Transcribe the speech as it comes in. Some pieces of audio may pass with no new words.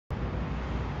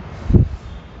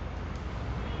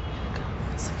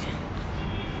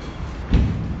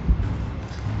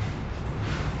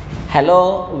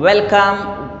Hello, welcome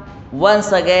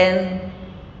once again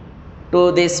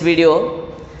to this video.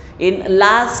 In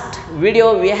last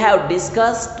video we have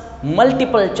discussed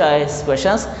multiple choice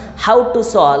questions, how to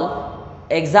solve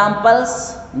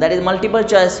examples, that is multiple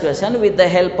choice question with the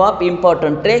help of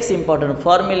important tricks, important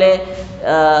formulae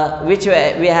which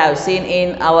we have seen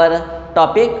in our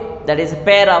topic, that is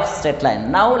pair of straight line.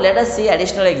 Now let us see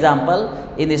additional example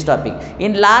in this topic.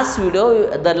 In last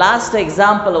video the last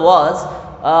example was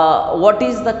what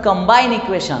is the combined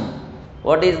equation,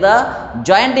 what is the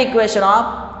joint equation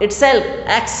of itself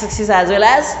x axis as well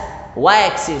as y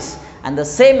axis, and the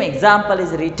same example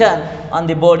is written on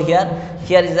the board here.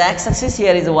 Here is the x axis,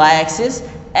 here is y axis.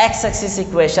 X axis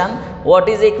equation, what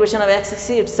is the equation of x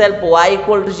axis itself? Y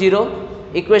equal to 0.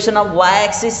 Equation of y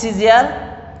axis is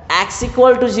here x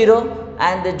equal to 0,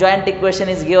 and the joint equation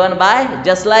is given by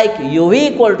just like uv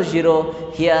equal to 0,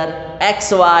 here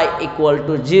xy equal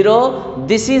to 0.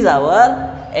 This is our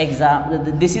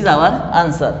this is our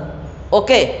answer.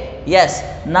 Okay, yes.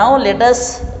 Now let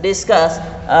us discuss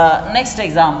next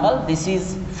example. This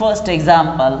is first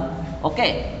example.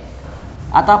 Okay,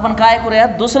 आता आपण काय करूया,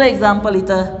 दुसरं example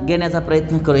इथं घेण्याचा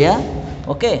प्रयत्न करूया.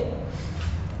 Okay,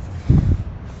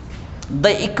 the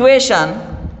equation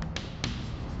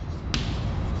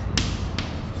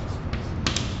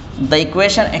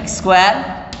x²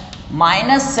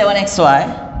 minus 7xy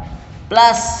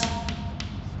plus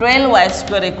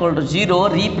 12y² equal to 0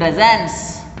 represents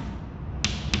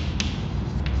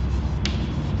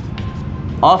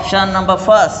option number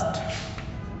first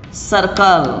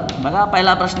circle. बघा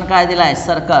पहिला प्रश्न काय दिला आहे,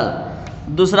 सर्कल.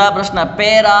 दुसरा प्रश्न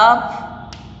pair of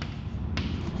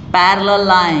parallel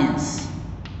lines,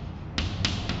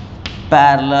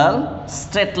 parallel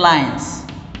straight lines,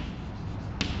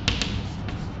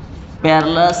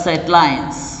 parallel straight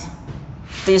lines.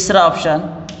 तीसरा option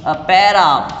a pair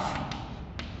of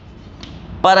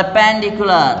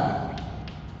perpendicular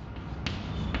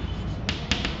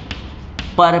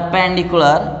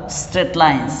straight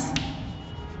lines.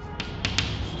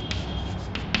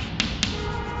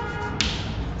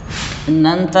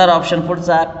 नंतर ऑप्शन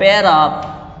पुढचा pair of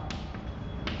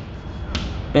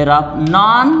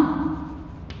non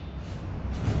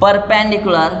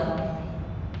perpendicular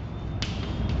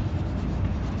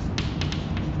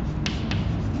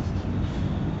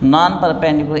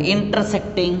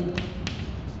intersecting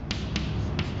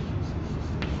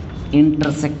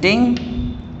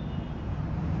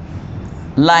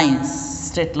lines,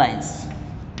 straight lines.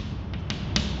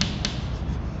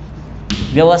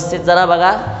 व्यवस्थित जरा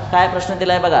बघा काय प्रश्न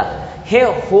दिलाय बघा. हे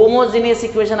होमोजिनियस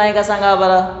इक्वेशन आहे का सांगा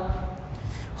बरं.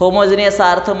 होमोजिनियस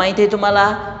अर्थ माहिती आहे तुम्हाला,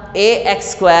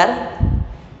 ax²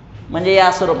 म्हणजे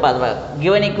या स्वरूपात बघा.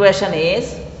 गिवन इक्वेशन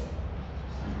इज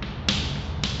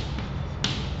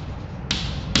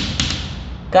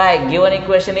काय, गिवन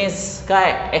इक्वेशन इज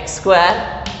काय, x²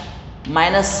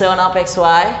 minus 7 of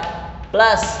xy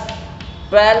plus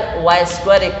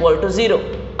 12y² equal to 0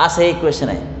 असं इक्वेशन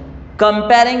आहे.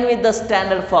 कंपेअरिंग with the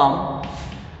standard form,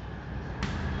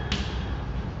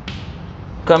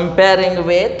 कंपेअरिंग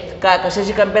with काय,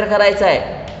 कशाशी कंपेअर करायचं आहे,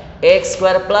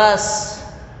 x² plus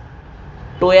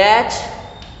 2h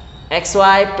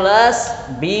xy plus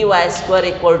by²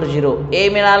 equal to 0. a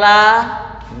मिळाला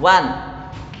 1,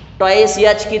 टॉईस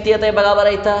h किती येत आहे बघा बरं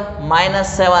इथं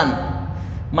 -7,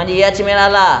 म्हणजे h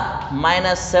मिळाला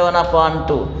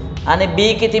 -7/2, आणि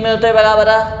b किती मिळतोय बघा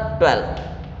बरं 12.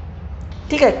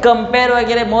 ठीक आहे, कंपेअर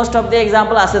वगैरे मोस्ट ऑफ द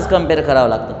एक्झाम्पल असेच कंपेअर करावं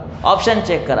लागतं. ऑप्शन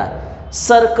चेक करा,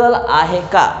 सर्कल आहे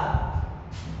का.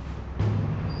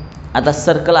 आता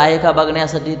सर्कल आहे का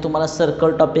बघण्यासाठी तुम्हाला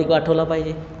सर्कल टॉपिक आठवला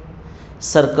पाहिजे,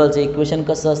 सर्कलचं इक्वेशन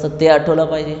कसं असतं ते आठवलं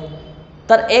पाहिजे.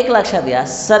 तर एक लक्षात घ्या,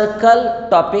 सर्कल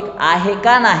टॉपिक आहे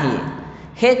का नाही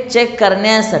हे चेक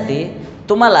करण्यासाठी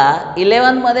तुम्हाला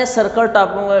 11 मध्ये सर्कल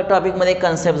टॉपिकमध्ये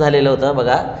कन्सेप्ट झालेलं होतं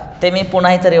बघा, ते मी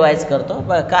पुन्हा इथं रिवाइज करतो.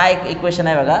 बघा काय इक्वेशन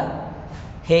आहे बघा,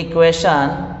 हे इक्वेशन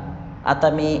आता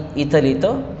मी इथं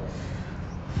लिहितो.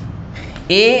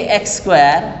 ax²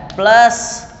 plus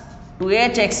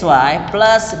 2hxy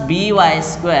plus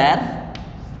by²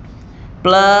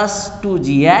 plus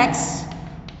 2gx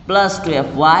plus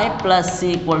 2fy plus c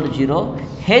equal to 0.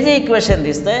 हे जे इक्वेशन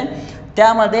दिसतंय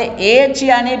त्यामध्ये a ची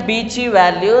आणि b ची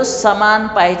व्हॅल्यू समान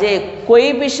पाहिजे.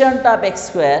 कोइफिशियंट ऑफ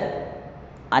x²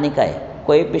 आणि काय,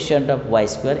 कोइफिशियंट ऑफ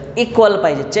y² इक्वल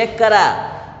पाहिजे. चेक करा,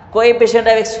 कोइफिशियंट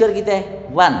ऑफ x² किती आहे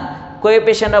 1,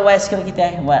 कोइफिशियंट ऑफ y² किती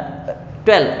आहे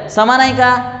 12. समान आहे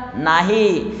का, नाही,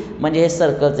 म्हणजे हे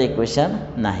सर्कलचं इक्वेशन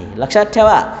नाही. लक्षात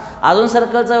ठेवा. अजून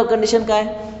सर्कलचं कंडिशन काय,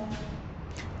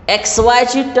 xy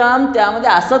ची टर्म त्यामध्ये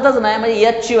असतच नाही,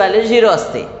 म्हणजे h ची व्हॅल्यू 0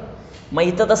 असते. मग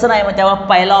इथं तसं नाही, मग तेव्हा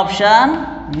पहिला ऑप्शन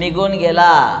निघून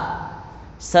गेला.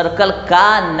 सर्कल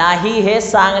का नाही हे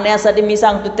सांगण्यासाठी मी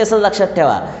सांगतो, तसं लक्षात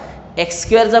ठेवा. एक्स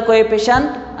स्क्वेअरचा कोएफिशियंट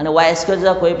आणि वाय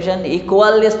स्क्वेअरचा कोएफिशियंट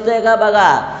इक्वल दिसतोय का बघा.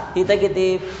 इथं किती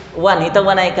 1, इथं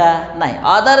 1 आहे का नाही.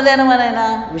 अदर दॅन 1 आहे ना,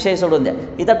 विषय सोडून द्या.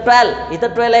 इथं 12,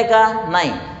 इथं 12 आहे का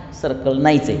नाही. सर्कल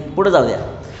नाहीच आहे. पुढे जाऊ द्या.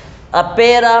 A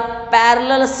pair of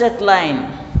parallel straight line.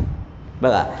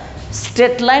 बघा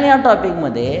स्ट्रेट लाईन या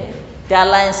टॉपिकमध्ये त्या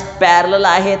लाईन्स पॅरलल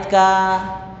आहेत का,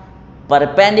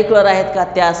 परपेंडिक्युलर आहेत का,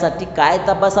 त्यासाठी काय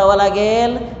तपासावं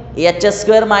लागेल. H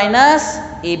square minus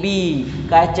A B.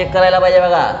 काय चेक करायला पाहिजे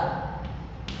बघा.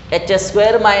 H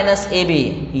square minus A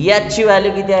B. याची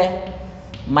व्हॅल्यू किती आहे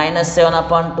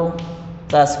 -7/2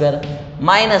 चा स्क्वेअर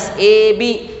मायनस ए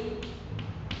बी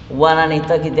 1 आणि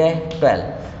इथं किती आहे 12.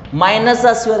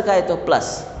 मायनसचा स्क्वेअर काय तो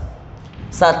प्लस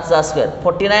 7चा स्क्वेअर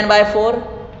 49/4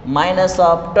 मायनस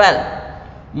ऑफ 12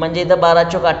 म्हणजे इथं 12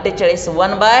 चौक 48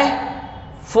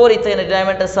 1/4. इथं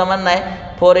डिनॉमिनेटर समान नाही.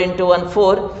 4 × 1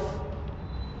 4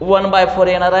 1/4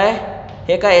 येणार आहे.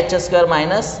 हे काय H square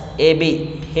minus A B.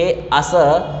 हे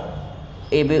असं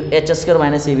A B H square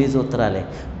minus ए बीचं उत्तर आलं आहे.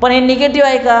 पण हे निगेटिव्ह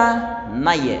आहे का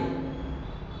नाही आहे.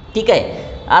 ठीक आहे.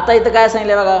 आता इथं काय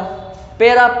सांगितलं बघा.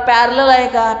 पेअर ऑफ पॅरलल आहे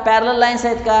का, पॅरलल लाईन्स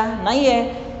आहेत का नाही आहे.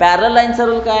 पॅरलल लाईनचा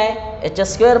रूल काय, H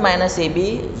square minus A B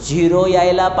 0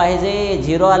 यायला पाहिजे.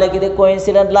 0 आलं की ते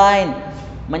कोइन्सिडंट लाईन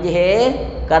म्हणजे हे,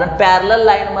 कारण पॅरलल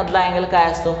लाईनमधला अँगल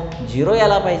काय असतो 0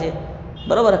 यायला पाहिजे,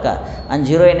 बरोबर का. आणि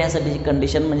 0 येण्यासाठीची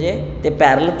कंडिशन म्हणजे ते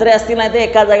पॅरलल तरी असतील नाही ते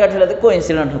एका जागा ठेवलं ते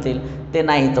कोइन्सिडंट होतील, ते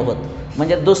नाही तर होत.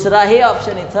 म्हणजे दुसराही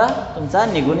ऑप्शन इथं तुमचा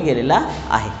निघून गेलेला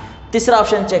आहे. तिसरा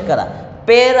ऑप्शन चेक करा.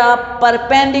 Pair of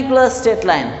perpendicular straight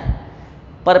line.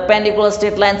 Perpendicular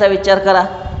straight लाईनचा विचार करा.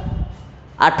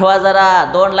 आठवा जरा.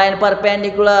 2 लाईन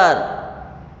परपेंडिक्युलर,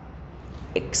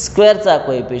 एक्स स्क्वेअरचा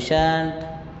कोएफिशियंट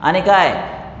आणि काय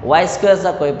वाय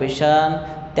स्क्वेअरचा कोएफिशियंट,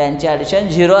 त्यांची ॲडिशन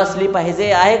 0 असली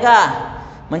पाहिजे. आहे का.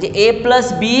 म्हणजे ए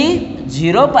प्लस बी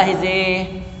 0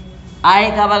 पाहिजे. आहे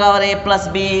का बघा बरं. ए प्लस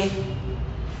बी,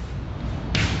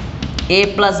 ए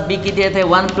प्लस बी किती येते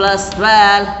 1 +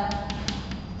 12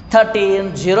 13.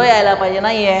 0 यायला पाहिजे,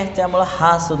 नाही आहे. त्यामुळं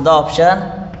हा सुद्धा ऑप्शन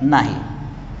नाही.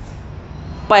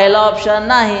 पहिला ऑप्शन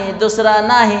नाही, दुसरा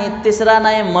नाही, तिसरा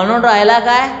नाही, म्हणून राहिला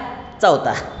काय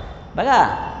चौथा. बघा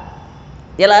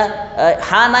याला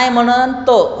हा नाही म्हणून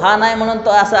तो, हा नाही म्हणून तो,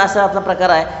 असा आपला प्रकार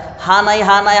आहे. हा नाही,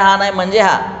 हा नाही, हा नाही म्हणजे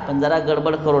हा. पण जरा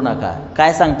गडबड करू नका.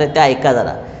 काय सांगतं ते ऐका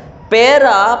जरा. Pair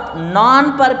of non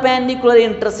perpendicular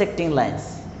intersecting lines.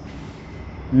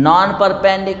 Non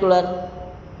perpendicular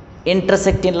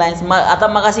intersecting lines. मग आता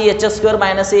मग अशी H square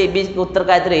minus A B उत्तर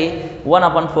काहीतरी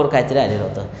 1/4 काहीतरी आलेलं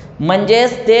होतं.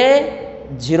 म्हणजेच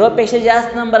ते 0पेक्षा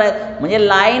जास्त नंबर आहेत. म्हणजे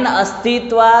लाईन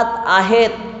अस्तित्वात आहेत.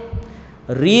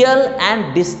 Real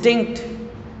and distinct,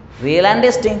 real and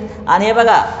distinct. आणि हे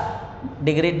बघा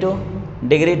डिग्री 2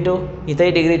 डिग्री 2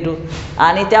 इथंही डिग्री 2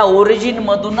 आणि त्या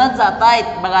ओरिजिनमधूनच जात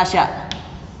आहेत बघा. अशा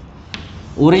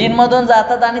ओरिजिनमधून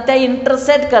जातात आणि त्या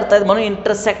इंटरसेक्ट करतात, म्हणून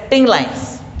इंटरसेक्टिंग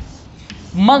लाईन्स.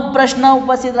 मग प्रश्न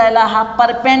उपस्थित राहिला हा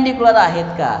परपेंडिक्युलर आहेत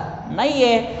का नाही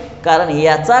आहे. कारण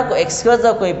याचा एक्स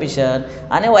स्क्वेअरचा कोएफिशियंट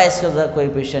आणि वाय स्क्वेअरचा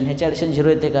कोएफिशियंट ह्याची ॲडिशन 0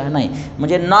 येते का नाही.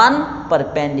 म्हणजे non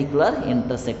perpendicular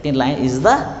intersecting line is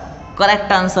the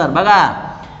correct answer. बघा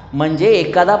म्हणजे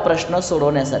एखादा प्रश्न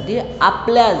सोडवण्यासाठी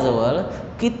आपल्याजवळ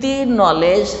किती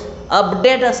नॉलेज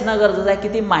अपडेट असणं गरजेचं आहे,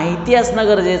 किती माहिती असणं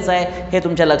गरजेचं आहे हे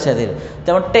तुमच्या लक्षात येईल.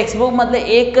 त्यामुळे टेक्स्टबुकमधले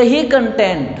एकही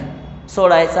कंटेंट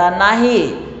सोडायचा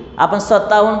नाही. आपण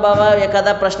स्वतःहून बाबा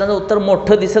एखादा प्रश्नाचं उत्तर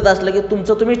मोठं दिसत असलं की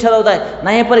तुमचं तुम्ही ठरवताय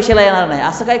नाही हे परीक्षेला येणार नाही,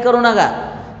 असं काही करू नका.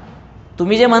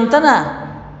 तुम्ही जे म्हणता ना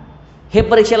हे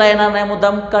परीक्षेला येणार नाही,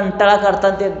 मुद्दाम कंटाळा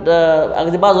करताना ते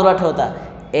अगदी बाजूला ठेवता.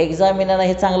 एक्झामिनरला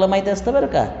हे चांगलं माहिती असतं बरं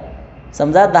का.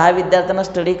 समजा 10 विद्यार्थ्यांना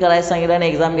स्टडी करायला सांगितलं आणि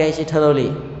एक्झाम घ्यायची ठरवली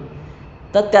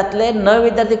तर त्यातले 9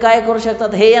 विद्यार्थी काय करू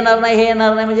शकतात, हे येणार नाही, हे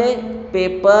येणार नाही. म्हणजे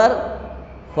पेपर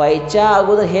व्हायच्या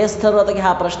अगोदर हेच ठरवतं की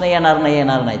हा प्रश्न येणार नाही,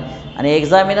 येणार नाहीत. आणि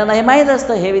एक्झामिनरला हे माहीत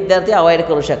असतं हे विद्यार्थी अवॉइड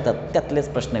करू शकतात, त्यातलेच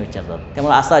प्रश्न विचारतात.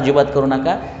 त्यामुळे असं अजिबात करू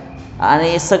नका.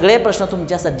 आणि सगळे प्रश्न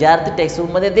तुमच्या सज्जार्थी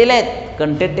टेक्स्टबुकमध्ये दिले आहेत,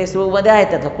 कंटेंट टेक्स्टबुकमध्ये आहे,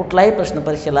 त्यातला कुठलाही प्रश्न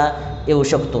परीक्षेला येऊ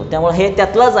शकतो. त्यामुळे हे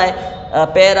त्यातलंच आहे.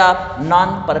 Pair of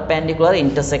non perpendicular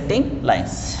intersecting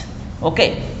lines. Okay.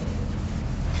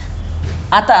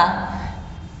 आता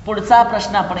पुढचा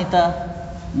प्रश्न आपण इथं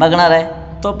बघणार आहे.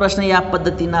 तो प्रश्न या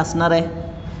पद्धतीनं असणार आहे.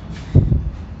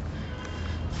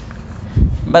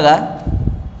 बघा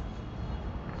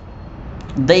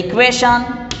the equation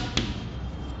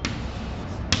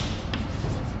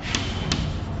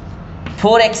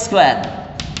 4x²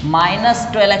 minus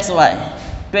 12xy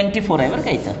 24 आहे बरं का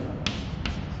इथं.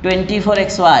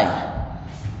 24xy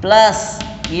प्लस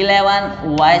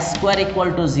 11y²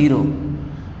 = 0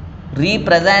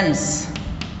 represents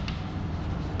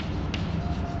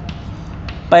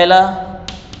पहिलं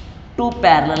 2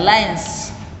 पॅरलल लाईन्स,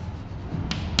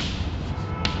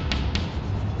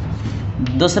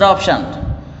 दुसरं option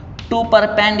 2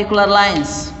 perpendicular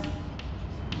lines,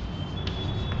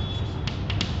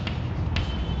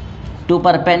 2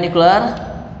 perpendicular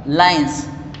lines,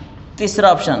 तिसरं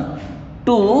option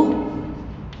 2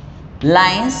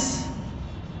 lines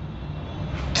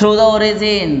through the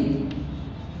origin,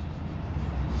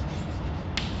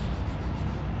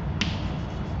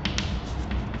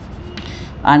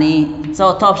 आणि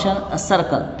चौथा ऑप्शन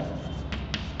सर्कल.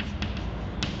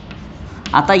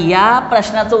 आता या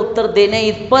प्रश्नाचं उत्तर देणे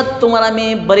इतपत तुम्हाला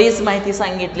मी बरीच माहिती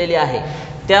सांगितलेली आहे,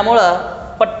 त्यामुळं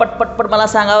पटपट पटपट मला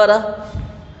सांगा बरं.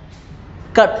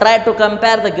 Try to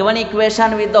compare the given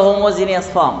equation with the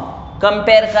homogeneous form.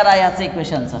 Compare करा याचं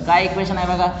इक्वेशनचं. काय इक्वेशन आहे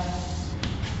बघा,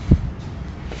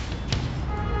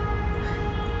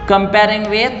 कंपेअरिंग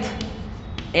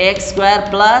with x square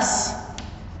plus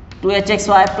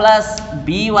 2hxy plus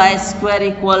by²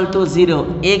 equal to 0.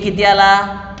 ए किती आला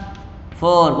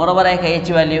 4, बरोबर आहे का,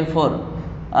 याची व्हॅल्यू 4.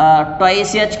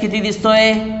 ट्वाईस एच किती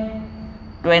दिसतोय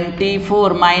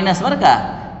 24 मायनस, बरं का,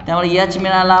 त्यामुळे एच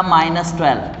मिळाला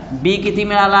 -12. बी किती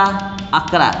मिळाला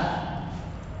 11.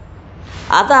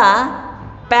 आता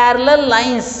पॅरलल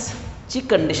लाईन्सची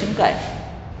कंडिशन काय,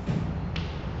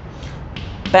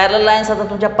 पॅरलल लाईन्स आता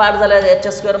तुमच्या पाठ झाल्या,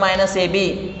 h² - ab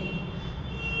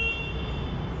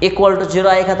इक्वल टू 0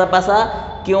 आहे का तपासा,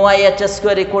 किंवा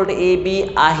h² इक्वल टू ab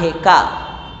आहे का.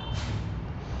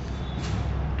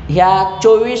 ह्या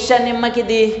 24च्या निम्मा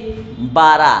किती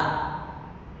 12,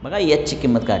 बघा याची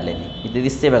किंमत काढलेली इथे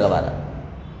दिसते बघा 12.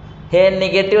 हे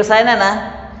निगेटिव्ह आहे ना,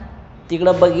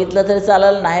 तिकडं बघितलं तरी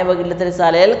चालेल, नाही बघितलं तरी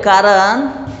चालेल, कारण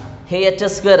हे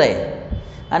h² आहे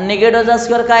आणि निगेटिव्हचा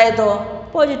स्क्वेअर काय येतो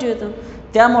पॉझिटिव्ह येतो.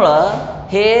 त्यामुळं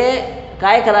हे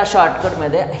काय करा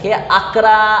शॉर्टकटमध्ये, हे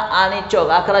 11 आणि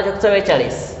 11 ×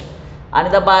 44 आणि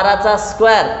 12चा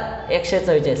स्क्वेअर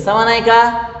 144 समान आहे का,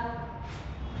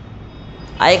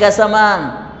 आहे का समान,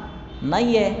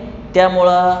 नाही आहे.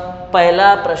 त्यामुळं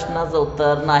पहिला प्रश्नाचं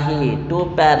उत्तर नाही,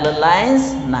 2 पॅरलल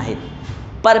लाईन्स नाहीत.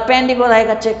 परपेंडिक्युलर आहे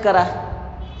का चेक करा.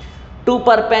 2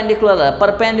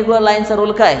 परपेंडिक्युलर लाईनचा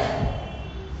रूल काय,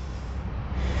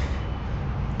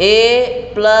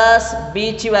 a प्लस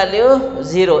बी ची व्हॅल्यू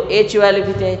 0, a ची व्हॅल्यू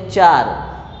किती आहे 4,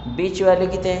 b ची व्हॅल्यू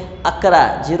किती आहे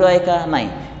 11, 0 आहे का नाही.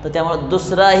 तर त्यामुळे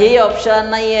दुसराही ऑप्शन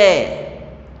नाही आहे.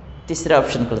 तिसऱ्या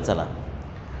ऑप्शनकडे चला.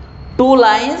 2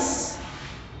 लाईन्स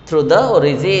थ्रू द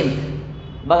ओरिजिन,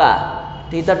 बघा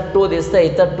इथं 2 दिसतंय,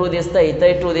 इथं 2 दिसतंय,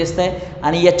 इथंही 2 दिसतंय,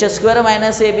 आणि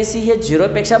h² - abc हे 0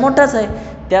 पेक्षा मोठाच आहे.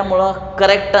 त्यामुळं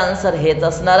करेक्ट आन्सर हेच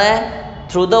असणार आहे.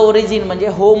 थ्रू द ओरिजिन म्हणजे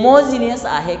होमोजिनियस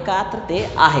आहे का, तर ते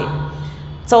आहे.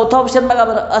 चौथा ऑप्शन बघा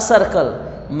बरं, अ सर्कल.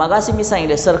 मगाशी मी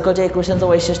सांगितले सर्कलच्या इक्वेशनचं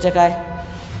वैशिष्ट्य काय,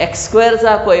 x²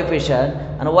 चा कोएफिशियंट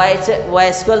आणि y²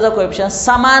 चा कोएफिशियंट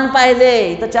समान पाहिजे.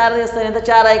 इथं 4 दिसतं, इथं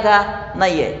 4 आहे का,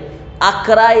 नाही आहे.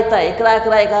 11 इथं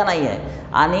 11 आहे का, नाही आहे.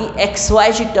 आणि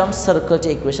XY ची टर्म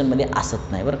सर्कलच्या इक्वेशनमध्ये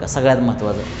असत नाही, बरं का, सगळ्यात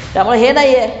महत्त्वाचं. त्यामुळे हे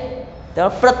नाही आहे.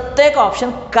 त्यामुळे प्रत्येक ऑप्शन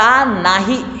का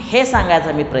नाही हे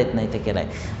सांगायचा मी प्रयत्न इथे केला आहे.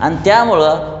 आणि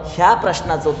त्यामुळं ह्या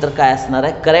प्रश्नाचं उत्तर काय असणार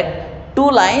आहे, correct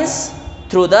 2 lines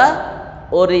through the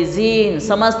origin.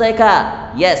 समजतंय का,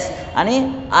 येस. आणि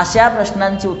अशा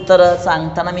प्रश्नांची उत्तरं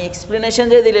सांगताना मी एक्सप्लेनेशन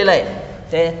जे दिलेलं आहे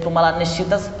ते तुम्हाला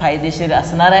निश्चितच फायदेशीर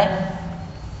असणार आहे.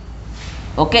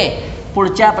 ओके,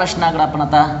 पुढच्या प्रश्नाकडे आपण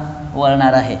आता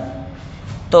वळणार आहे.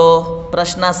 तो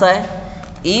प्रश्न असा आहे,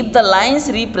 if the lines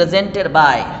represented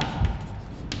by,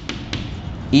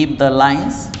 if the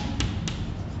lines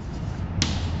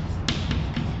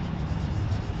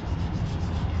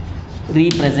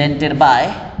represented by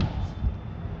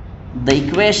the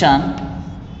equation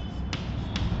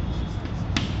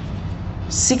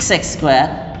 6x²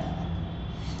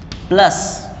 plus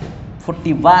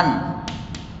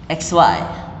 41xy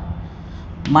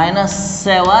minus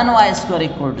 7y²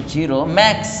 equal to 0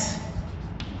 makes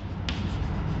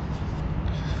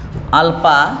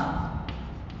alpha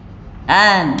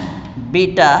and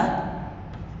beta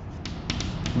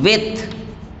with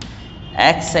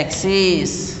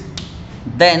x-axis,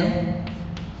 then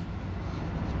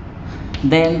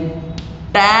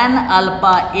tan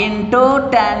alpha into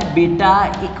tan beta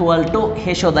equal to,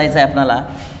 हे शोधायचं आहे आपल्याला.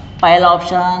 पहिला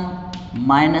option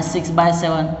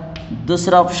 -6/7,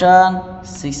 दुसरा option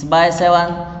 6/7,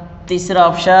 तिसरा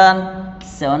option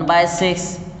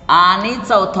 7/6 आणि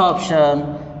चौथा option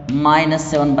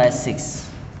 -7/6.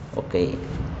 Okay,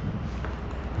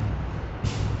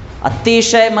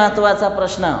 अतिशय महत्त्वाचा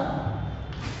प्रश्न.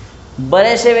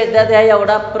 बरेचसे विद्यार्थी हा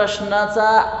एवढा प्रश्नाचा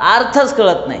अर्थच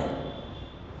कळत नाही.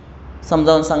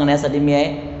 समजावून सांगण्यासाठी मी आहे.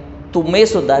 तुम्ही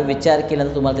सुद्धा विचार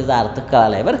केल्यानंतर तुम्हाला त्याचा अर्थ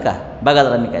कळाला आहे बरं का. बघा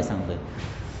जरा मी काय सांगतोय.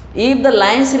 If the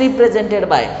lines represented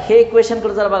by, हे इक्वेशन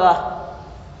करू जरा बघा.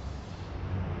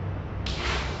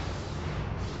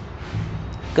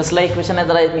 कसला इक्वेशन आहे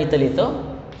जरा मी इथं लिहितो.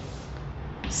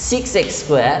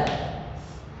 6x²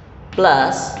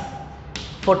 plus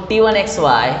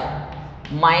 41xy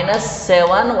minus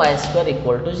 7y²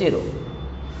 equal to 0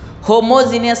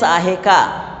 homogeneous आहे का?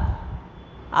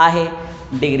 आहे.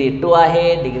 डिग्री 2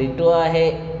 आहे, डिग्री 2 आहे,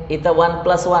 इथं 1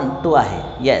 + 1 2 आहे.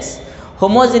 येस,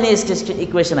 होमोजिनियस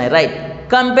इक्वेशन आहे. राईट.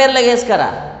 कम्पेअर लगेच करा.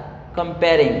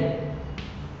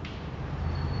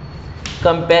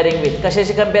 कम्पेअरिंग विथ,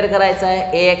 कशाशी कम्पेअर करायचं आहे?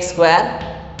 ax²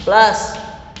 plus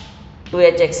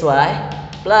 2hxy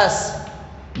plus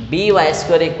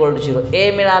by² equal to 0.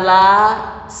 a मिळाला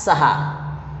 6,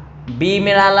 b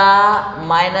मिळाला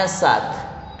 -7,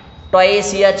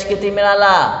 ट्वाईस h किती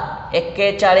मिळाला?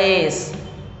 41,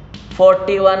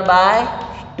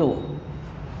 41/2.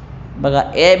 बघा,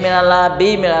 a मिळाला,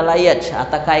 b मिळाला, h.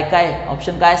 आता काय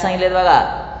ऑप्शन काय सांगितले बघा.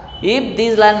 If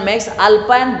this line makes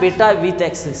alpha and beta with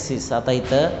x axis. आता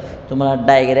इथं तुम्हाला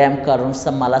डायग्रॅम काढून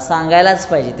मला सांगायलाच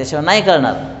पाहिजे, त्याशिवाय नाही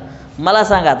करणार. मला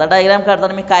सांगा आता डायग्रॅम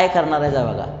काढताना मी काय करणार आहे. जा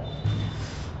बघा,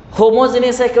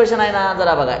 होमोजिनियस इक्वेशन आहे ना,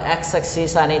 जरा बघा एक्स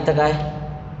ॲक्सिस आणि इथं काय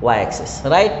वाय ॲक्सिस.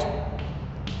 राईट.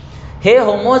 हे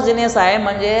होमोजिनियस आहे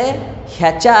म्हणजे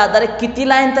ह्याच्या आधारे किती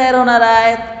लाईन तयार होणार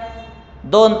आहेत?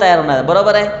 2 तयार होणार आहेत.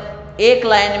 बरोबर आहे. एक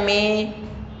लाईन मी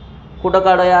कुठं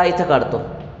काढूया? इथं काढतो.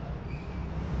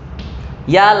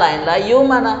 या लाईनला यू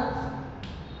म्हणा,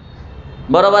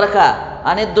 बरोबर का?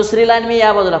 आणि दुसरी लाईन मी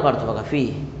या बाजूला काढतो बघा,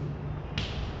 फी.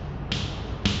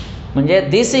 म्हणजे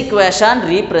दिस इक्वेशन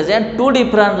रिप्रेझेंट 2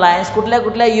 डिफरंट लाईन्स.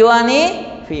 कुठल्या? यू आणि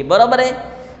फी. बरोबर आहे.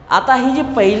 आता ही जी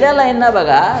पहिल्या लाईन ना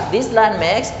बघा, दिस line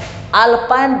makes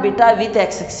alpha and beta with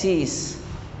x axis.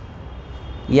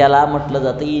 याला म्हटलं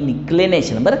जातं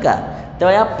इन्क्लिनेशन. बरं का?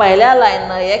 तेव्हा या पहिल्या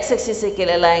लाईननं एक्स एक्सिस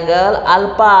केलेला अँगल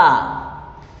अल्फा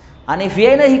आणि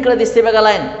व्हीनं इकडे दिसते बघा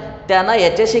लाईन, त्यानं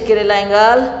याच्याशी केलेला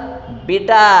अँगल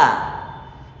बीटा.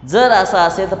 जर असं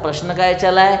असेल तर प्रश्न काय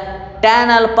विचारलाय?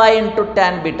 Tan alpha into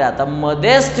tan beta. आता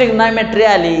मध्येच ट्रिग्नॉमेट्री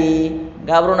आली.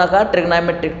 घाबरू नका,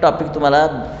 ट्रिग्नॉमेट्रिक टॉपिक तुम्हाला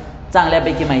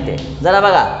चांगल्यापैकी माहिती आहे. जरा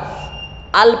बघा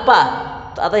अल्फा.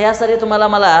 आता ह्यासाठी तुम्हाला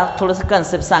मला थोडंसं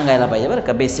कन्सेप्ट सांगायला पाहिजे बरं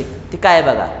का, बेसिक. ती काय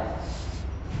बघा.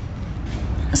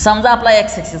 समजा आपला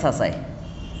एक्स ॲक्सिस असा आहे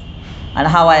आणि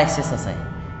हा वाय ॲक्सिस असा आहे.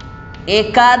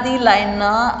 एखादी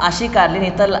लाईननं अशी काढली,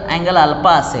 इथं अँगल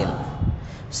अल्फा असेल.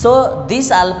 So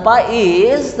this alpha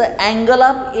is the angle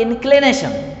of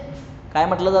inclination. काय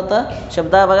म्हटलं जातं?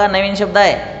 शब्द बघा, नवीन शब्द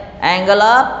आहे, अँगल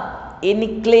ऑफ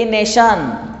इन्क्लिनेशन.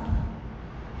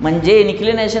 म्हणजे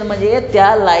इन्क्लिनेशन म्हणजे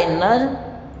त्या लाईननं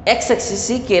एक्स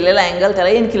ॲक्सिसशी केलेला अँगल, त्याला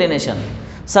इन्क्लिनेशन.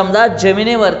 समजा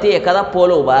जमिनीवरती एखादा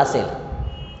पोल उभा असेल,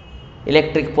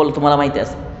 इलेक्ट्रिक पोल तुम्हाला माहिती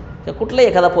असेल, तर कुठलाही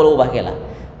एखादा पोल उभा केला,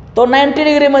 तो 90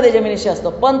 डिग्रीमध्ये जमिनीशी असतो.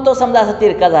 पण तो समजा असा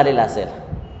तिरका झालेला असेल.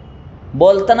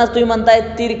 बोलतानाच तुम्ही म्हणताय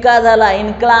तिरका झाला,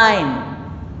 इन्क्लाइन.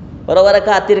 बरोबर आहे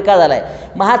का? तिरका झाला आहे.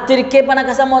 मग हा तिरकेपणा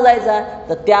कसा मोजायचा?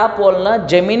 तर त्या पोलनं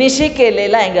जमिनीशी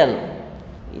केलेला अँगल,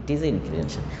 इट इज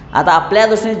इन्क्लिनेशन. आता आपल्या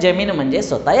दृष्टीने जमीन म्हणजे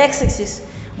स्वतः एक्स ॲक्सिस.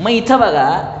 मग इथं बघा,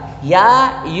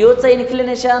 या यूचं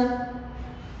इन्क्लिनेशन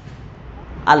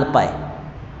अल्फा आहे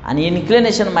आणि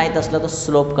इन्क्लिनेशन माहीत असलं तर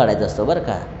स्लोप काढायचा असतो बरं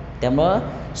का. त्यामुळं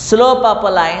स्लोप ऑफ अ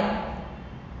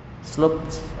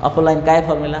लाईन काय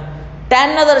फॉर्म्युला?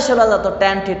 टॅननं दर्शवला जातो,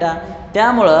 टॅन थिटा.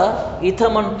 त्यामुळं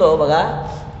इथं म्हणतो बघा,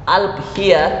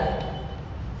 here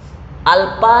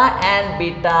alpha and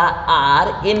beta R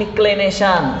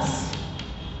इन्क्लिनेशन्स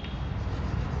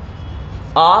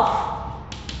of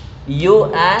u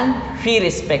and phi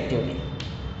respectively.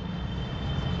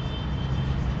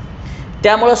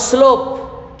 त्यामुळे slope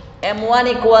m1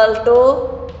 equal to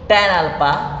tan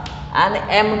alpha आणि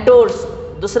m2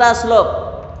 दुसरा स्लोप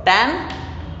टॅन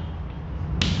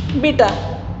बीटा.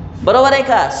 बरोबर आहे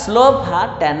का? स्लोप हा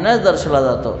टॅनच दर्शवला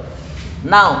जातो.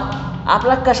 नाव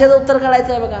आपला कशाचं उत्तर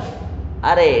काढायचं आहे बघा.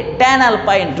 अरे tan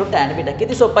alpha into tan beta.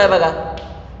 किती सोपं आहे बघा.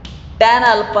 Tan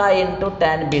alpha into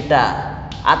tan beta.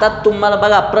 आता तुम्हाला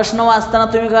बघा, प्रश्न वाचताना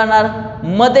तुम्ही करणार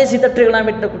मध्येच इथं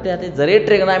ट्रिग्नॉमेट्री कुठे आहे? जरी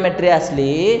ट्रिग्नॉमेट्री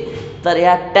असली तर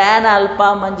ह्या टॅन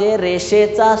अल्फा म्हणजे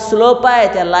रेषेचा स्लोप आहे,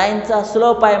 त्या लाईनचा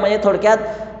स्लोप आहे. म्हणजे थोडक्यात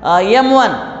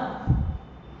m1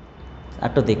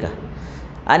 आठवते का?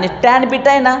 आणि टॅन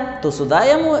बीटा आहे ना, तो सुद्धा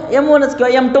m1च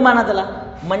किंवा m2 म्हणा त्याला.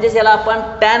 म्हणजेच याला आपण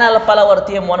टॅन अल्फाला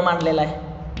वरती m1 मांडलेला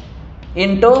आहे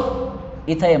इंटू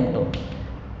इथं m2,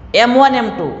 m1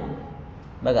 m2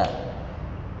 बघा.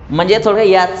 म्हणजे थोडं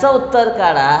याचं उत्तर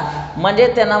काढा. म्हणजे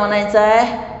त्यांना म्हणायचं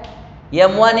आहे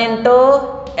m1 इंटू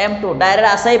m2. डायरेक्ट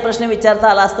असाही प्रश्न विचारता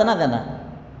आला असता ना त्यांना.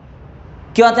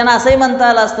 किंवा त्यांना असंही म्हणता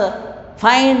आलं असतं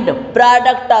फाइंड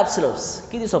प्रॉडक्ट ऑफ स्लोप्स.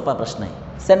 किती सोपा प्रश्न आहे.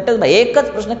 सेंटेन्स बाय एकच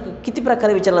प्रश्न किती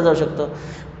प्रकारे विचारला जाऊ शकतो.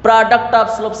 प्रॉडक्ट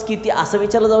ऑफ स्लोप्स किती असं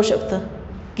विचारलं जाऊ शकतं,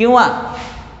 किंवा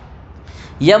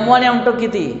M1 M2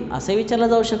 किती असं विचारलं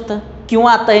जाऊ शकतं,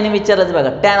 किंवा आता ह्याने विचारलं बघा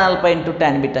tan alpha into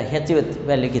tan beta ह्याची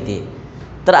व्हॅल्यू किती आहे,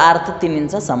 तर अर्थ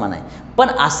तिन्हींचा समान आहे. पण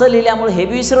असं लिहिल्यामुळे हे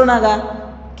विसरू नका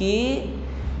की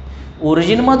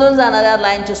ओरिजिनमधून जाणाऱ्या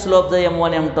लाईनचे स्लोप जर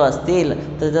M1 M2 असतील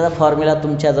तर त्याचा फॉर्म्युला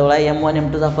तुमच्याजवळ आहे. M1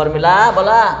 M2चा फॉर्म्युला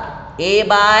बोला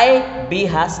A/B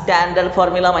हा स्टँडर्ड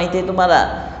फॉर्म्युला माहिती आहे तुम्हाला.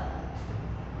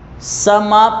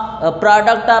 सम of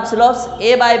product of slopes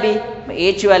A/B.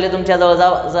 ए ची व्हॅल्यू तुमच्याजवळ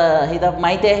ही तर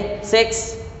माहिती आहे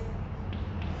 6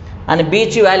 आणि बी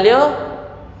ची व्हॅल्यू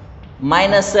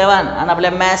 -7 आणि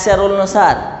आपल्या मॅथ्सच्या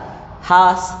रूलनुसार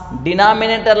हा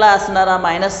डिनॉमिनेटरला असणारा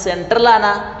मायनस सेंटरला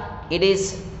आणा. It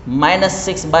is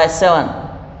 -6/7.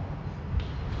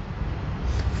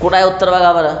 कुठं आहे उत्तर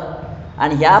बघा बरं.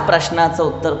 आणि ह्या प्रश्नाचं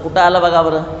उत्तर कुठं आलं बघा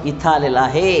बरं, इथं आलेलं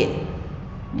आहे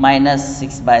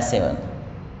 -6/7.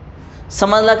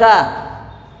 समजलं का.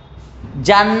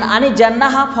 ज्यांना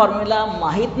हा फॉर्म्युला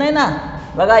माहीत नाही ना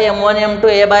बघा M1 M2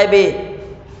 A/B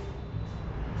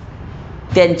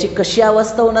त्यांची कशी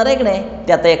अवस्था होणार आहे की नाही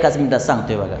ते आता एकाच मिनिटात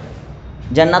सांगतोय बघा.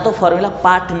 ज्यांना तो फॉर्म्युला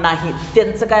पाठ नाही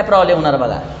त्यांचं काय प्रॉब्लेम होणार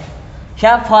बघा.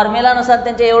 ह्या फॉर्म्युलानुसार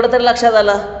त्यांच्या एवढं तरी लक्षात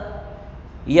आलं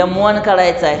M1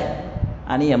 काढायचं आहे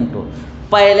आणि M2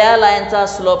 पहिल्या लाईनचा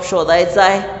स्लोप शोधायचा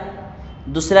आहे,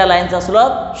 दुसऱ्या लाईनचा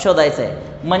स्लोप शोधायचा आहे.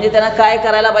 म्हणजे त्यांना काय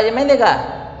करायला पाहिजे माहिती आहे का,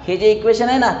 हे जे इक्वेशन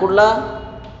आहे ना कुठलं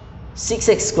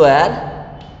 6x²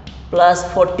 +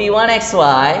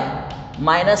 41xy -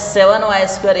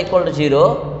 7y² =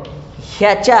 0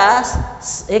 ह्याच्या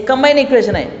हे कंबाईन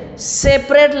इक्वेशन आहे.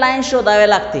 सेपरेट लाईन शोधाव्या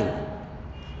लागतील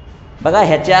बघा.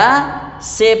 ह्याच्या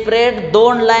सेपरेट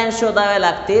 2 लाईन शोधाव्या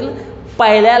लागतील.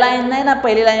 पहिल्या लाईन नाही ना,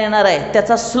 पहिली लाईन येणार आहे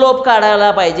त्याचा स्लोप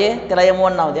काढायला पाहिजे, त्याला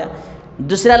M1 नाव द्या.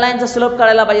 दुसऱ्या लाईनचा स्लोप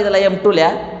काढायला पाहिजे, त्याला M2 लिहा.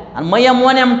 आणि मग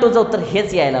M1 M2चं उत्तर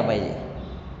हेच यायला पाहिजे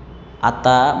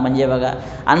आता. म्हणजे बघा.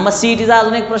 आणि मग CETचा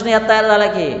अजून एक प्रश्न यात तयार झाला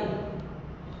की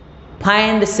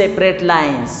फाइंड सेपरेट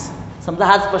लाईन्स. समजा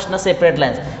हाच प्रश्न सेपरेट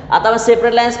लाईन्स. आता मग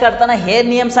सेपरेट लाईन्स काढताना हे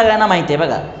नियम सगळ्यांना माहिती आहे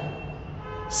बघा.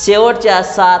 शेवटच्या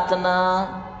 7नं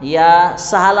या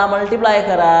 6ला मल्टिप्लाय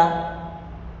करा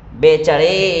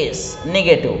 42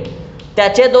 निगेटिव्ह.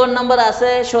 त्याचे 2 नंबर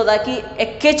असे शोधा की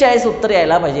 41 उत्तर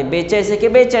यायला पाहिजे. 42 एके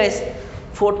 42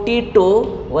 42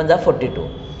 1 42.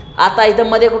 आता इथं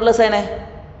मध्ये कुठलं साईन आहे,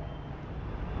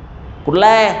 कुठला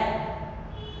आहे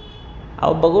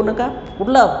अहो बघू नका,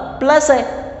 कुठलं प्लस आहे,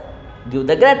 गिव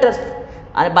द ग्रेटर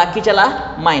आणि बाकीच्याला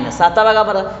मायनस. आता बघा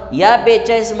बरं या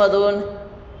 42 मधून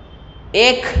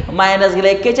 1 मायनस गेलं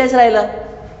 41 राहिलं.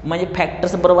 म्हणजे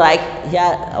फॅक्टर्स बरोबर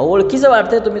ह्या ओळखीचं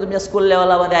वाटतंय, तुम्ही तुमच्या स्कूल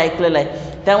लेवलमध्ये ऐकलेलं आहे.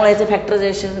 त्यामुळे ह्याचे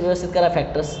फॅक्टरायझेशन व्यवस्थित करा.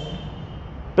 Factors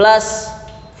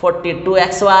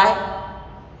 +42xy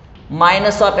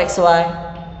 -xy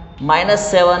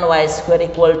 -7y² =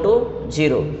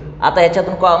 0. आता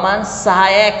ह्याच्यातून कॉमन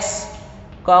 6x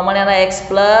कॉमन येणार x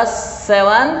 +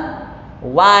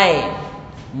 7y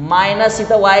मायनस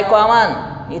इथं y कॉमन,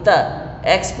 इथं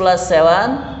x +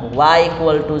 7y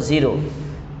 = 0.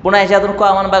 पुन्हा ह्याच्यातून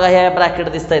कॉमन बघा, ह्या ब्रॅकेट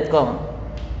दिसत आहेत कॉमन.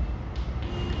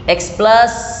 x +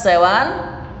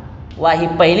 7y ही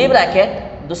पहिली ब्रॅकेट,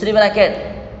 दुसरी ब्रॅकेट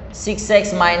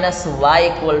 6x - y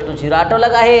 = 0. आठवलं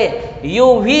का हे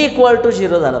uv =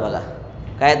 0 झालं बघा.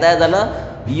 काय तयार झालं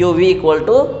uv =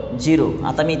 0.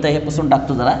 आता मी इथं हे पुसून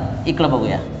टाकतो, जरा इकडं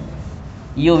बघूया.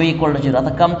 uv = 0. आता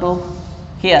कम टू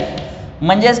हिअर.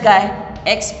 म्हणजेच काय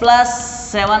x +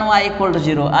 7y =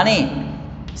 0 आणि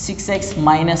 6x -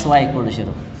 y =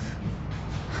 0.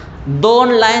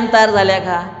 2 लाईन तयार झाल्या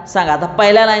का सांगा. आता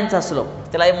पहिल्या लाईनचा स्लोप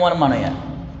त्याला M1 म्हणूया.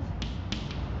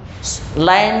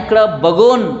 लाईनकडं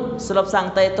बघून स्लोप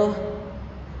सांगता येतो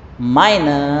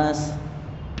minus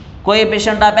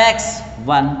coefficient of x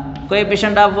 1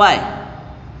 coefficient of y.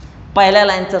 पहिल्या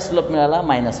लाईनचा स्लोप मिळाला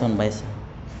 -1/6.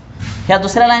 ह्या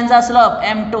दुसऱ्या लाईनचा स्लोप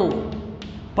M2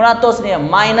 पुन्हा तोच नियम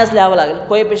मायनस लिहावं लागेल.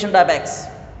 Coefficient of x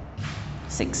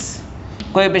 6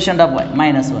 coefficient of y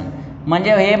 -1.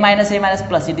 म्हणजे हे मायनस हे मायनस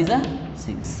प्लस इट इज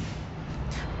 6.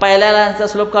 पहिल्या लाईनचा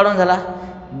स्लोप काढून झाला,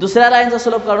 दुसऱ्या लाईनचा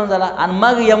स्लोप काढून झाला आणि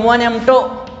मग M1 M2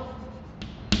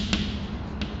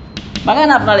 बघा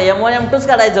ना. आपल्याला M1 M2च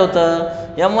काढायचं होतं.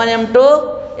 M1 M2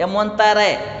 M1 तयार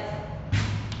आहे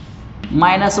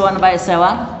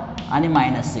 -1/7 आणि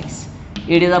 -6.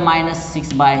 इट इज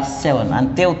 -6/7 आणि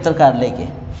ते उत्तर काढले की.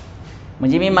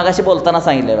 म्हणजे मी मगाशी बोलताना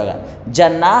सांगितलं बघा,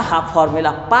 ज्यांना हा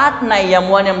फॉर्म्युला पाठ नाही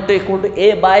M1 M2 =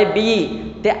 A/B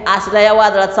ते असल्या या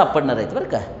वादळात सापडणार आहेत बरं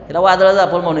का. त्याला वादळाचं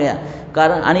आपण म्हणूया.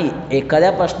 कारण आणि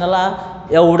एखाद्या प्रश्नाला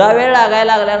एवढा वेळ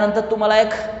लागायला लागल्यानंतर तुम्हाला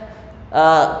एक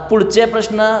पुढचे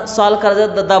प्रश्न सॉल्व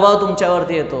करायचा दबाव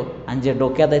तुमच्यावरती येतो आणि जे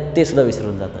डोक्यात आहे ते सुद्धा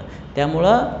विसरून जातं.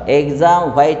 त्यामुळं एक्झाम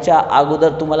व्हायच्या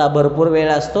अगोदर तुम्हाला भरपूर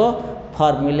वेळ असतो.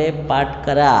 फॉर्म्युले पाठ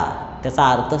करा, त्याचा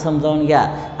अर्थ समजावून घ्या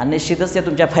आणि निश्चितच ते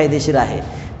तुमच्या फायदेशीर आहे.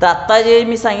 तर आत्ता जे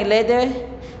मी सांगितलं आहे ते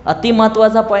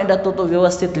अतिमहत्त्वाचा पॉईंट असतो, तो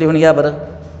व्यवस्थित लिहून घ्या बरं.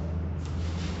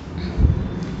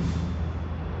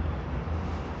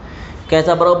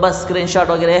 त्याचा बरोबर स्क्रीनशॉट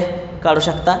वगैरे काढू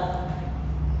शकता.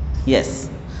 येस,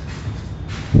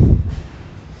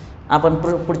 आपण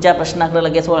पुढच्या प्रश्नाकडे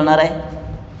लगेच वळणार आहे.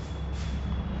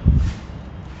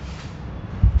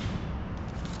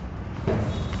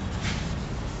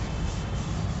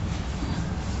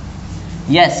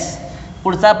 येस,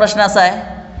 पुढचा प्रश्न असा आहे,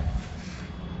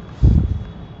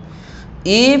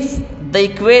 if the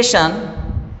equation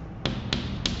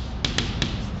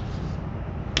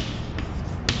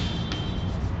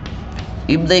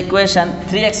equation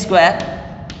 3x²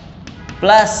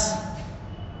 plus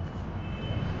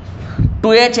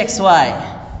 2hxy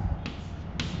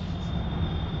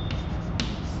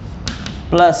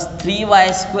plus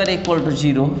 3y² equal to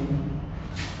 0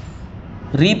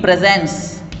 represents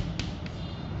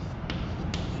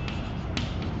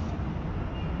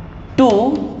two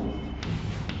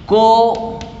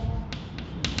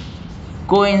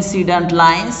coincident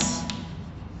lines,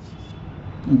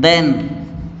 then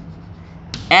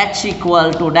h equal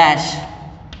to dash.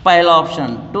 पहिला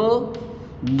ऑप्शन 2,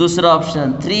 दुसरा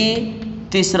ऑप्शन 3,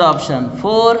 तिसरा ऑप्शन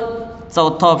 4,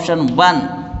 चौथा ऑप्शन 1.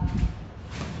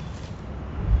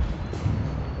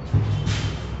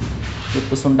 हे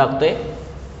पुसून टाकतोय,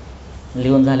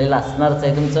 लिहून झालेलं असणारच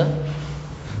आहे तुमचं.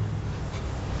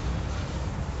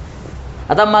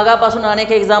 आता मगापासून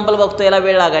अनेक एक्झाम्पल बघतो, याला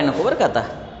वेळ लागायला नको बरं का. आता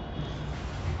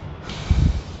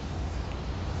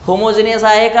होमोजिनियस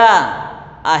आहे का?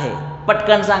 आहे.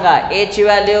 पटकन सांगा. ए ची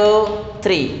व्हॅल्यू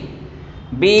 3,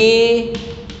 बी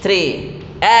 3,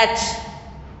 एच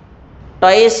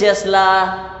टॉईस एसला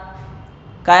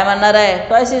काय म्हणणार आहे?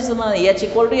 टॉईस एस म्हणणार, एच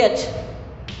इक्वल टू एच.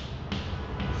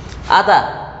 आता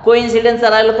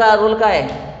कोइन्सिडन्सचा रूल काय?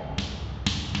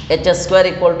 h²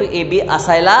 equal to A B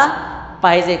असायला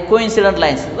पाहिजे, कोइन्सिडंट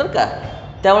लाईन्स बरं का.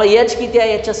 त्यामुळे एच किती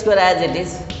आहे? h² as it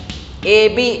is A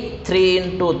B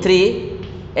 3 × 3,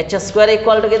 h²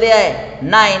 equal to किती आहे?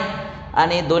 9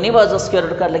 आणि दोन्ही बाजू स्क्वेअर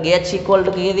रूट काढलं की h इक्वल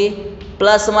टू किती?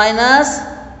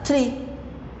 ±3.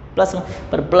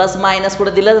 पण प्लस मायनस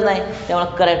कुठे दिलंच नाही,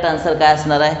 त्यामुळे करेक्ट आन्सर काय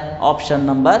असणार आहे? ऑप्शन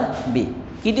नंबर बी.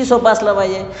 किती सोपं असलं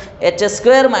पाहिजे? h²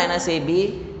 - ab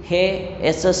हे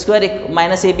h²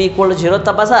 - ab इक्वल टू 0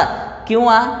 तपासा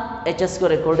किंवा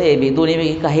h² इक्वल टू ab,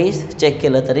 दोन्हीपैकी काही चेक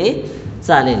केलं तरी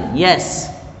चालेल. येस,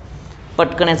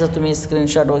 पटकन याचं तुम्ही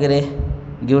स्क्रीनशॉट वगैरे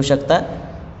घेऊ शकता.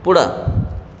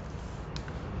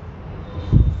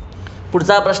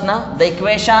 पुढचा प्रश्न, the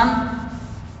equation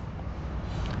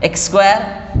x²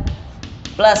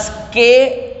 plus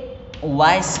ky²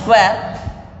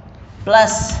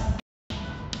 plus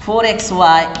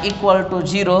 4xy equal to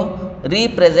 0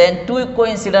 represent two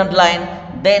coincident line,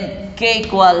 then k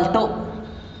equal to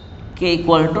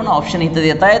option इथे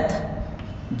देत आहेत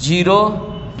 0,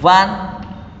 1,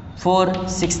 4,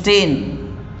 16.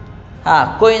 हां,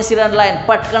 कोइन्सिडंट लाईन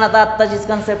पटकन. आता आत्ताचीच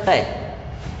कन्सेप्ट आहे.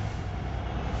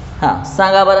 हां,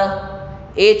 सांगा बरं.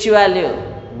 ए ची व्हॅल्यू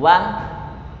 1,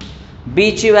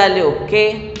 बी ची value k,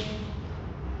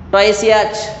 toys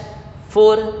h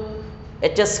 4,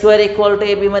 h² equal to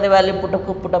ab मध्ये व्हॅल्यू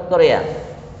पुटअप करूया.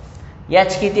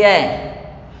 h किती आहे?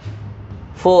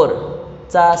 4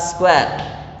 चा स्क्वेअर,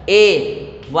 a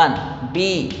 1, b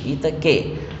इथं k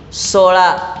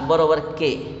 16 बरोबर k.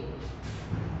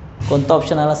 कोणता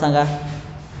ऑप्शन आला सांगा?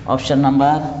 Option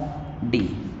number D.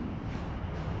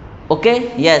 Okay,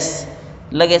 yes.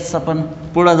 लगेच आपण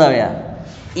पुढे जाऊया.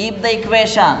 If the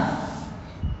equation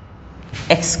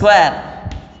x²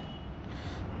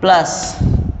 plus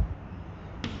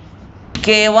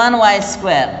k1y²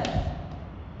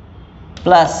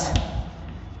 plus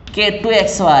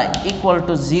k2xy equal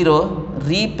to 0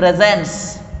 represents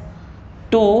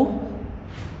two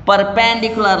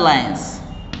perpendicular lines.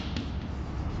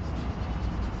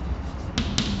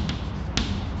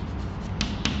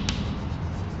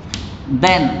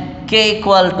 Then k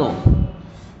equal to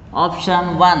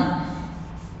option 1,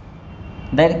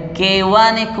 then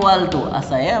k1 equal to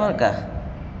असं आहे बरं का.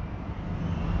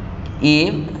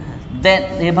 if then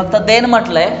हे फक्त then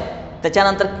म्हटलंय,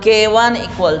 त्याच्यानंतर k1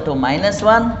 equal to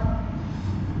 -1,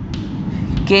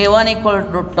 k1 equal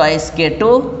to twice k2,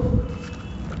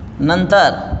 नंतर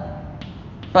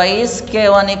twice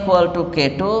k1 equal to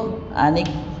k2 आणि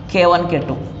k1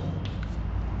 k2.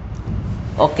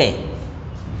 ओके,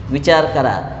 विचार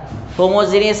करा.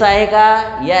 होमोजिनियस आहे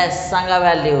का? येस, सांगा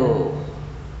व्हॅल्यू.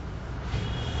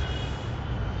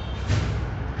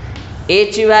 ए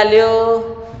ची व्हॅल्यू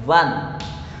 1,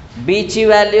 बी ची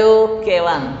व्हॅल्यू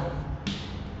K1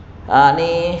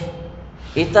 आणि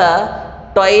इथं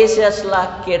टॉईस एचला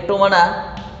K2 म्हणा,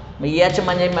 मग एच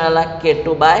म्हणजे मिळाला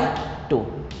K2/2.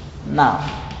 Now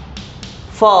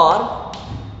for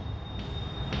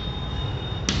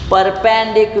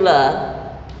perpendicular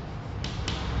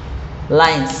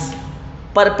lines.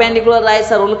 Perpendicular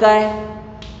लाईन्सचा rule काय?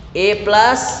 ए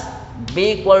प्लस बी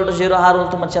इक्वल टू 0 हा रूल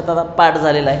तुमच्या आता पाठ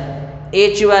झालेला आहे. ए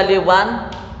ची व्हॅल्यू 1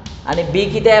 आणि बी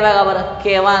किती आहे बघा बरं,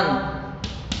 K1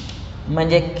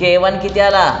 म्हणजे K1 किती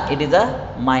आला? It is a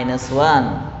 -1.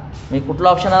 मी कुठला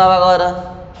ऑप्शन आला बघा बरं,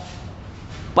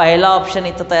 पहिला ऑप्शन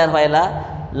इथं तयार व्हायला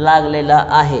लागलेला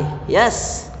आहे.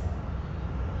 Yes,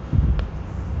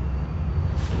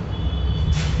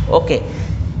 okay.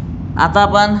 आता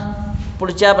आपण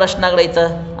पुढच्या प्रश्नाकडे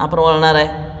इथं आपण वळणार आहे.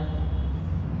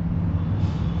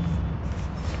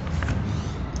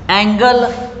 अँगल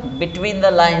बिटवीन द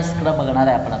लाईन्सकडे बघणार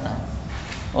आहे आपण आता.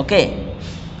 ओके,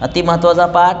 अति महत्त्वाचा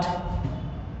पाठ.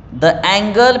 The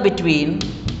angle between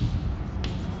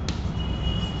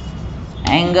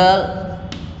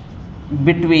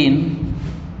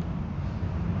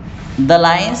the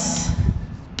lines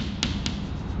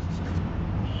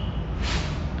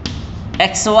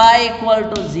XY equal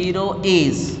to 0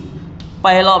 is.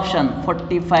 पहिला ऑप्शन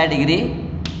 45 डिग्री,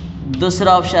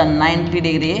 दुसरा ऑप्शन 90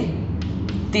 डिग्री,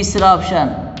 तिसरा ऑप्शन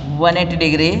 180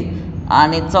 डिग्री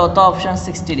आणि चौथा ऑप्शन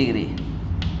 60 डिग्री.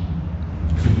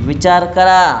 विचार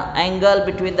करा. Angle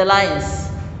between the lines.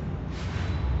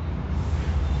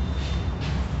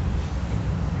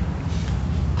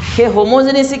 हे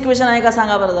होमोजिनियस इक्वेशन आहे का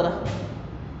सांगा बरं जरा.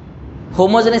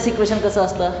 होमोजिनियस इक्वेशन कसं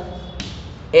असतं?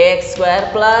 ax²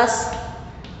 plus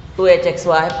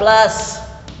 2hxy plus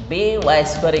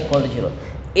by² equal to 0.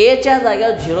 ए च्या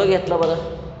जागेवर 0 घेतलं बरं,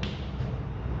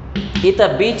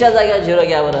 इथं बी च्या जागेवर 0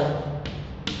 घ्या बरं,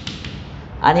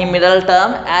 आणि middle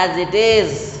term as it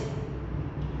is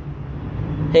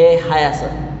हे हाय असं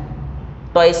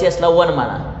टॉईस एसला 1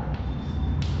 माना.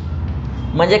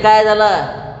 म्हणजे काय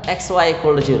झालं? XY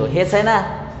equal to 0. हेच आहे ना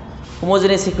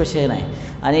होमोजिनियस इक्वेशन आहे.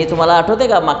 आणि तुम्हाला आठवते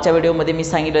का मागच्या व्हिडिओमध्ये मी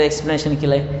सांगितलं, एक्सप्लेनेशन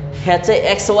केलं आहे. ह्याचे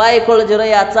XY इक्वल टू 0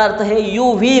 याचा अर्थ हे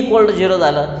UV इक्वल टू 0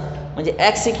 झालं. म्हणजे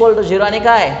x इक्वल टू 0 आणि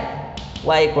काय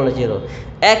y equal to 0.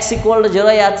 x equal to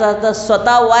 0 याचा अर्थ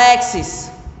स्वतः y ॲक्सिस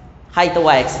हा इथं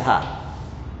y ॲक्सिस हा,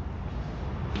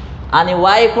 आणि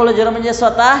y इक्वल टू 0 म्हणजे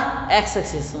स्वतः x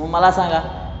ॲक्सिस. मग मला सांगा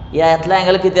यातला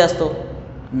अँगल किती असतो?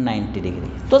 90 डिग्री.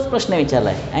 तोच प्रश्न विचारला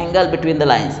आहे. Angle between the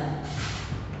lines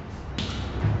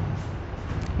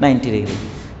 90 degree.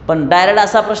 पण डायरेक्ट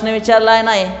असा प्रश्न विचारला आहे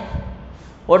नाही,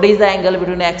 what is the angle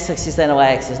between x axis and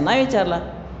Y axis, नाही विचारला.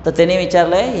 तर त्याने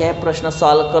विचारलं आहे हे प्रश्न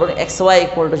सॉल्व करून XY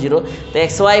इक्वल टू 0. तर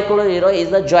XY equal to 0 is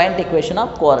the joint equation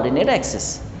of coordinate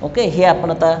axis. Okay, हे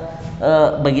आपण आता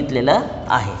बघितलेलं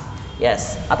आहे.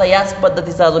 येस, आता याच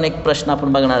पद्धतीचा अजून एक प्रश्न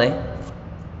आपण बघणार आहे.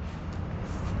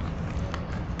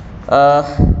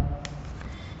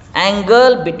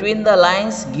 Angle between the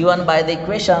lines given by the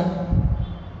equation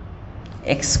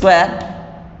x²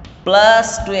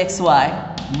 plus 2xy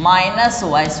minus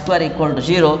y² equal to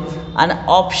 0 आणि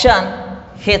ऑप्शन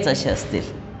हेच असे असतील.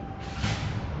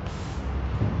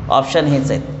 ऑप्शन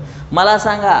हेच आहेत. मला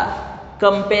सांगा,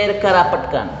 कम्पेअर करा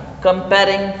पटकन.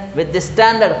 Comparing with the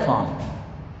standard form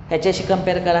ह्याच्याशी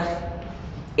कम्पेअर करा.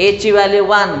 ए ची व्हॅल्यू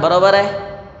 1 बरोबर आहे.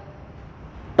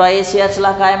 टॉईस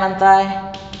एचला काय म्हणताय?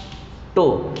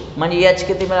 2 म्हणजे एच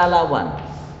किती मिळाला? 1.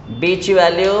 बी ची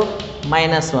व्हॅल्यू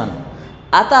 -1.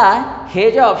 आता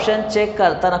हे जे ऑप्शन चेक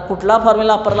करताना कुठला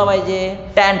फॉर्म्युला वापरला पाहिजे?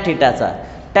 टॅन थिटाचा.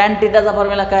 टॅन थिटाचा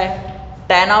फॉर्म्युला काय?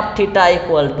 Tan of theta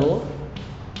equal to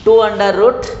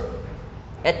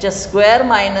 2√h²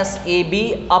 minus AB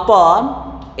upon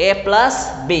A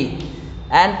plus B.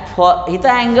 And for इथं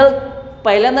अँगल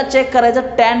पहिल्यांदा चेक करायचं.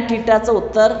 टॅन थिटाचं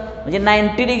उत्तर म्हणजे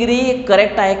 90 डिग्री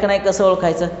करेक्ट आहे का नाही कसं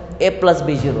ओळखायचं? A plus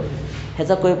B0.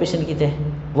 ह्याचा कोएफिशियंट किती आहे?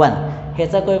 1.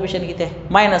 ह्याचा कोएफिशियंट किती आहे?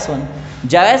 -1.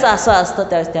 ज्यावेळेस असं असतं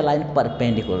त्यावेळेस त्या लाईन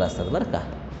परपेंडिक्युलर असतात बरं का.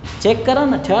 चेक करा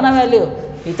ना, ठेवा ना व्हॅल्यू.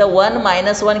 इथं 1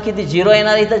 -1 किती? 0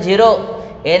 येणार. इथं 0.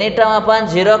 एनी टर्म आपण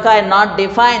 0 काय? Not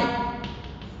define.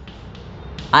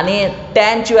 आणि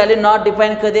टॅनची व्हॅल्यू नॉट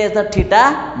डिफाईन कधी येतं?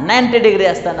 थिटा 90 डिग्री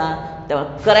असताना. तेव्हा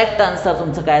करेक्ट आन्सर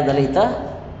तुमचं काय झालं? इथं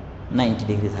 90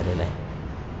 डिग्री झालेलं आहे.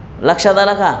 लक्षात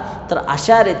आलं का? तर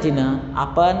अशा रीतीनं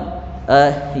आपण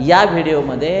या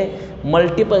व्हिडिओमध्ये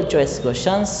मल्टिपल चॉईस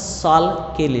क्वेश्चन्स सॉल्व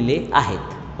केलेले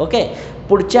आहेत. ओके,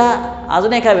 पुढच्या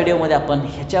अजून एका व्हिडिओमध्ये आपण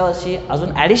ह्याच्यावरची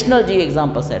अजून ॲडिशनल जी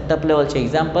एक्झाम्पल्स आहेत, टप लेवलचे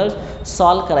एक्झाम्पल्स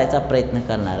सॉल्व करायचा प्रयत्न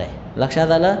करणार आहे.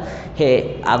 लक्षात आलं.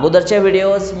 हे अगोदरच्या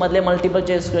व्हिडिओजमधले मल्टिपल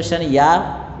चॉईस क्वेश्चन,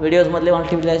 या व्हिडिओजमधले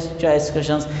मल्टिपल चॉईस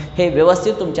क्वेश्चन्स हे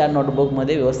व्यवस्थित तुमच्या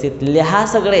नोटबुकमध्ये व्यवस्थित लिहा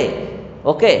सगळे.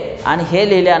 ओके. आणि हे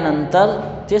लिहिल्यानंतर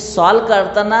ते सॉल्व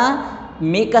करताना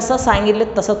मी कसं सांगितले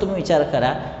तसा तुम्ही विचार करा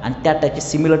आणि त्या टाईपचे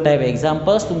सिमिलर टाईप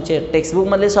एक्झाम्पल्स तुमचे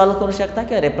टेक्स्टबुकमधले सॉल्व करू शकता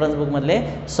किंवा रेफरन्स बुकमधले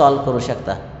सॉल्व करू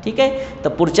शकता. ठीक आहे. तर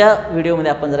पुढच्या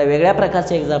व्हिडिओमध्ये आपण जरा वेगळ्या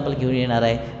प्रकारचे एक्झाम्पल घेऊन येणार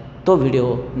आहे. तो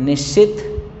व्हिडिओ निश्चित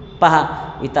पहा.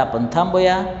 इथं आपण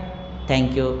थांबूया.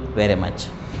 Thank you very much.